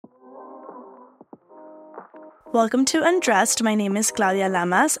Welcome to Undressd. My name is Claudia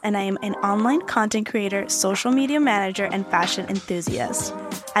Lamas, and I am an online content creator, social media manager, and fashion enthusiast.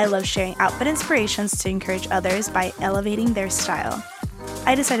 I love sharing outfit inspirations to encourage others by elevating their style.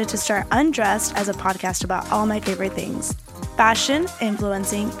 I decided to start Undressd as a podcast about all my favorite things: fashion,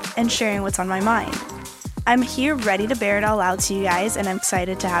 influencing, and sharing what's on my mind. I'm here ready to bear it all out to you guys, and I'm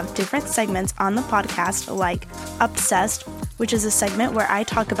excited to have different segments on the podcast like Obsessed, which is a segment where I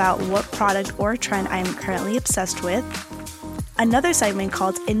talk about what product or trend I am currently obsessed with. Another segment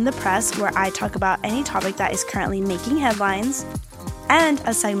called In the Press, where I talk about any topic that is currently making headlines. And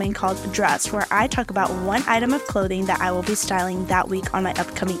a segment called Undressd, where I talk about one item of clothing that I will be styling that week on my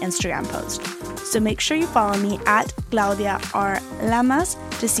upcoming Instagram post. So make sure you follow me at Claudia R. Lamas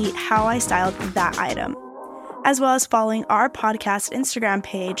to see how I styled that item, as well as following our podcast Instagram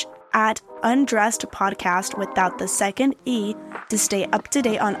page at Undressd Podcast without the second E to stay up to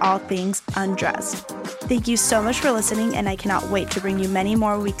date on all things Undressd. Thank you so much for listening, and I cannot wait to bring you many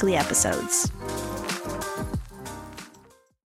more weekly episodes.